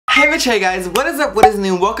Hey Peter guys, what is up, what is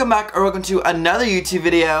new? Welcome back or welcome to another YouTube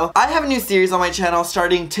video. I have a new series on my channel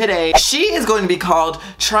starting today. She is going to be called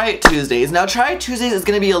Try It Tuesdays. Now Try It Tuesdays is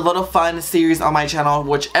going to be a little fun series on my channel,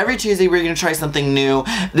 which every Tuesday we're going to try something new.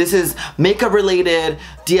 This is makeup related,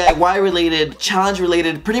 DIY related, challenge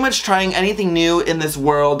related, pretty much trying anything new in this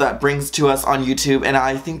world that brings to us on YouTube, and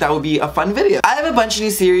I think that would be a fun video. I have a bunch of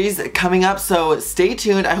new series coming up, so stay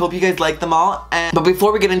tuned. I hope you guys like them all. But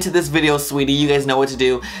before we get into this video, sweetie, you guys know what to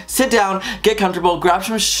do. Sit down, get comfortable, grab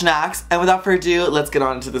some snacks, and without further ado, let's get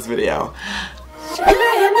on into this video.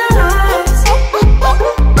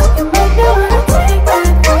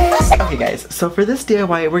 Okay guys, so for this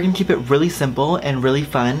DIY, we're gonna keep it really simple and really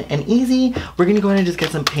fun and easy. We're gonna go ahead and just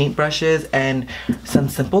get some paint brushes and some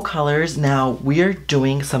simple colors. Now, we are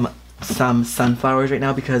doing some sunflowers right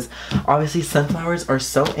now because obviously sunflowers are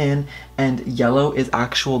so in and yellow is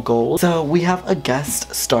actual gold. So we have a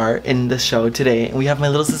guest star in the show today, and we have my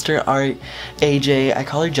little sister AJ. I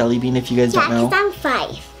call her Jellybean if you guys don't know. Yeah, 'cause I'm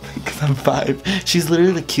 5. Because I'm 5. She's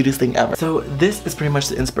literally the cutest thing ever. So this is pretty much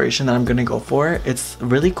the inspiration that I'm gonna go for. It's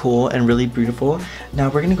really cool and really beautiful. Now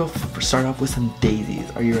we're gonna start off with some daisies.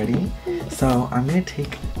 Are you ready? So I'm gonna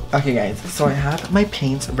take, okay guys, so I have my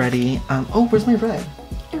paints ready. Oh, where's my red?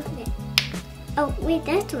 Oh, wait,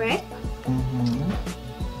 that's red?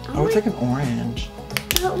 Mm-hmm. Oh, it's like an orange.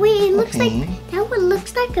 Oh, wait, it looks okay. like, that one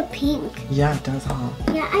looks like a pink. Yeah, it does, huh?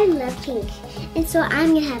 Yeah, I love pink. And so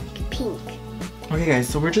I'm gonna have pink. Okay guys,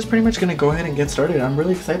 so we're just pretty much gonna go ahead and get started. I'm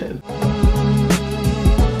really excited.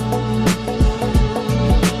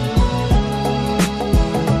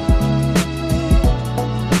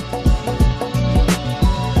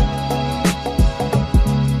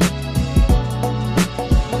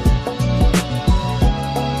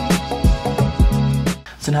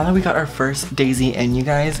 So now that we got our first daisy in, you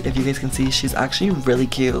guys, if you guys can see, she's actually really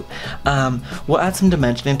cute. We'll add some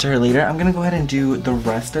dimension into her later. I'm gonna go ahead and do the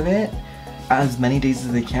rest of it, as many daisies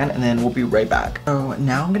as I can, and then we'll be right back. So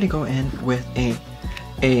now I'm gonna go in with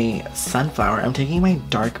a sunflower. I'm taking my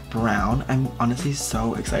dark brown. I'm honestly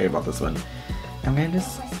so excited about this one. I'm gonna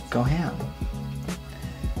just go ham.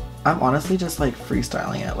 I'm honestly just like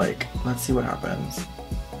freestyling it. Like, let's see what happens.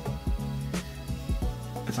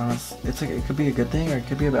 It's like, it could be a good thing or it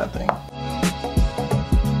could be a bad thing.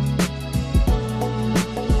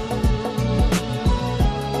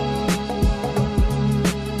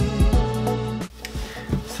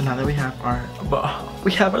 So now that we have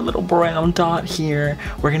our little brown dot here,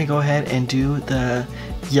 we're gonna go ahead and do the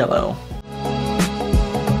yellow.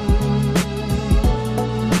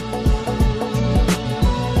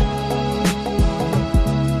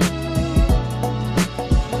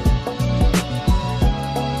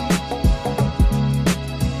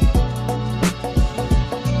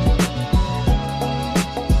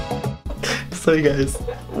 So you guys,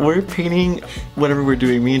 we're painting whatever we're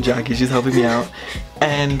doing, me and Jackie, she's helping me out.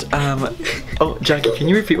 And, oh, Jackie, can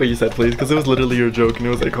you repeat what you said, please? Because it was literally your joke and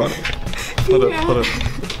it was iconic. Hold up.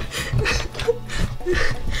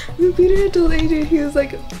 Peter had told AJ, he was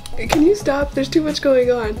like, can you stop? There's too much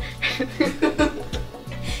going on.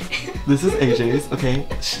 This is AJ's, okay?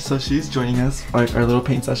 So she's joining us, our little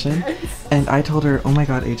paint session. And I told her, oh my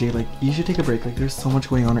god, AJ, like, you should take a break. Like, there's so much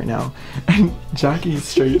going on right now. And Jackie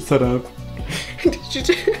straight set up.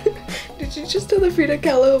 Did you just tell the Frida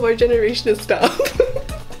Kahlo of our generation to stop?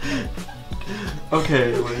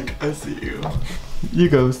 Okay, like, I see you. You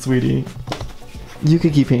go, sweetie. You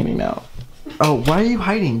could keep painting now. Oh, why are you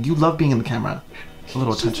hiding? You love being in the camera. A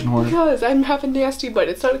little attention whore. Because I'm half a nasty bun.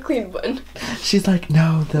 It's not a clean bun. She's like,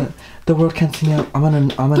 no, the world can't see me.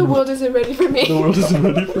 The world isn't ready for me. The world isn't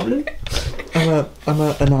ready for me. I'm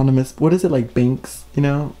a anonymous. What is it, like Banks? You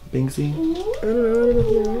know, Banksy. I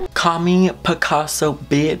don't know. Call me Picasso,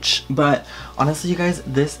 bitch. But honestly, you guys,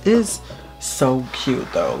 this is so cute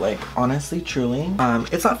though. Like, honestly, truly.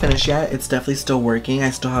 It's not finished yet. It's definitely still working.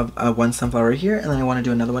 I still have one sunflower here, and then I want to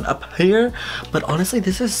do another one up here. But honestly,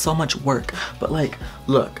 this is so much work. But like,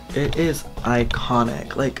 look, it is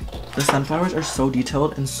iconic. Like, the sunflowers are so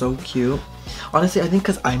detailed and so cute. Honestly, I think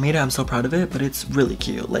because I made it, I'm so proud of it, but it's really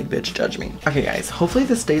cute. Like, bitch, judge me. Okay, guys, hopefully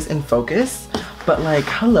this stays in focus. But like,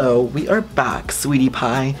 hello, we are back, sweetie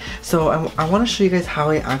pie. So I want to show you guys how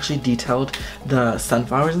I actually detailed the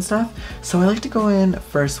sunflowers and stuff. So I like to go in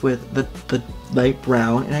first with the light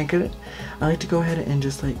brown, and I like to go ahead and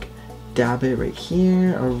just like dab it right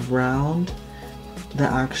here around the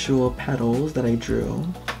actual petals that I drew.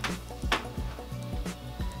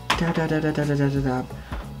 Dab, dab, dab, dab, dab, dab, dab, dab.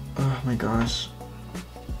 Oh my gosh.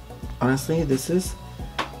 Honestly, this is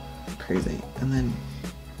crazy. And then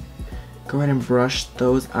go ahead and brush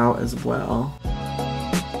those out as well.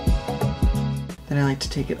 Then I like to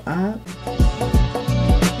take it up.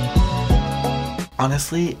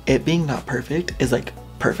 Honestly, it being not perfect is like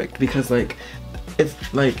perfect because like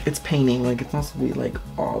it's painting, like it's not supposed to be like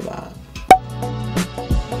all that.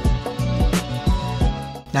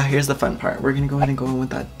 Now here's the fun part. We're gonna go ahead and go in with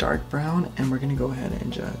that dark brown, and we're gonna go ahead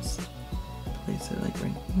and just place it like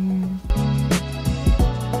right here.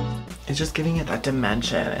 It's just giving it that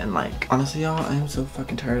dimension, and like honestly y'all, I am so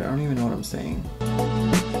fucking tired. I don't even know what I'm saying.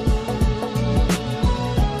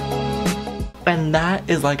 And that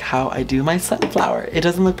is like how I do my sunflower. It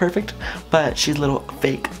doesn't look perfect, but she's a little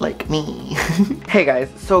fake like me. Hey guys,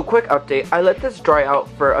 so quick update. I let this dry out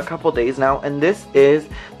for a couple days now, and this is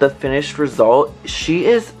the finished result. She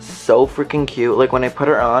is so freaking cute. Like when I put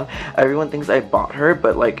her on, everyone thinks I bought her,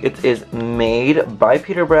 but like it is made by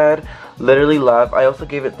Peter Bread. Literally love. I also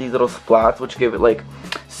gave it these little splats, which give it like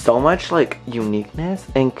so much like uniqueness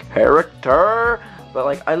and character. But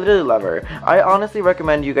like, I literally love her. I honestly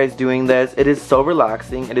recommend you guys doing this. It is so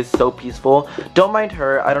relaxing. It is so peaceful. Don't mind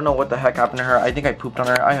her. I don't know what the heck happened to her. I think I pooped on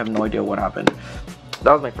her. I have no idea what happened.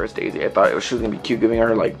 That was my first Daisy. I thought she was gonna be cute, giving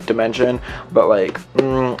her like dimension. But like,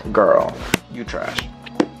 girl, you trash.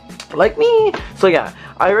 Like me. So yeah,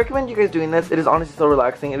 I recommend you guys doing this. It is honestly so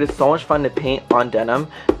relaxing. It is so much fun to paint on denim.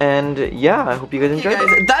 And yeah, I hope you guys enjoyed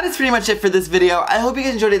it. That is pretty much it for this video. I hope you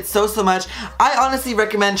guys enjoyed it so much. I honestly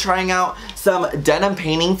recommend trying out some denim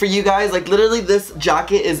painting for you guys. Like literally this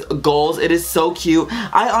jacket is goals. It is so cute.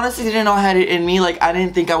 I honestly didn't know I had it in me. Like I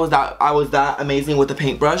didn't think I was that amazing with the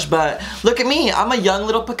paintbrush, but look at me. I'm a young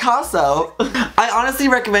little Picasso. I honestly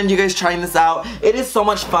recommend you guys trying this out. It is so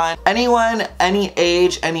much fun. Anyone, any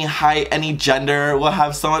age, any height, any gender will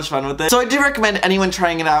have so much fun with it. So I do recommend anyone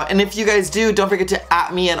trying it out. And if you guys do, don't forget to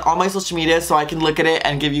 @ me on all my social media so I can look at it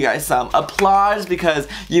and give you guys some applause because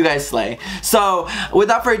you guys slay. So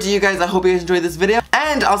without further ado, you guys, I hope you guys enjoyed this video,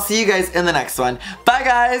 and I'll see you guys in the next one. Bye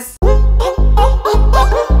guys!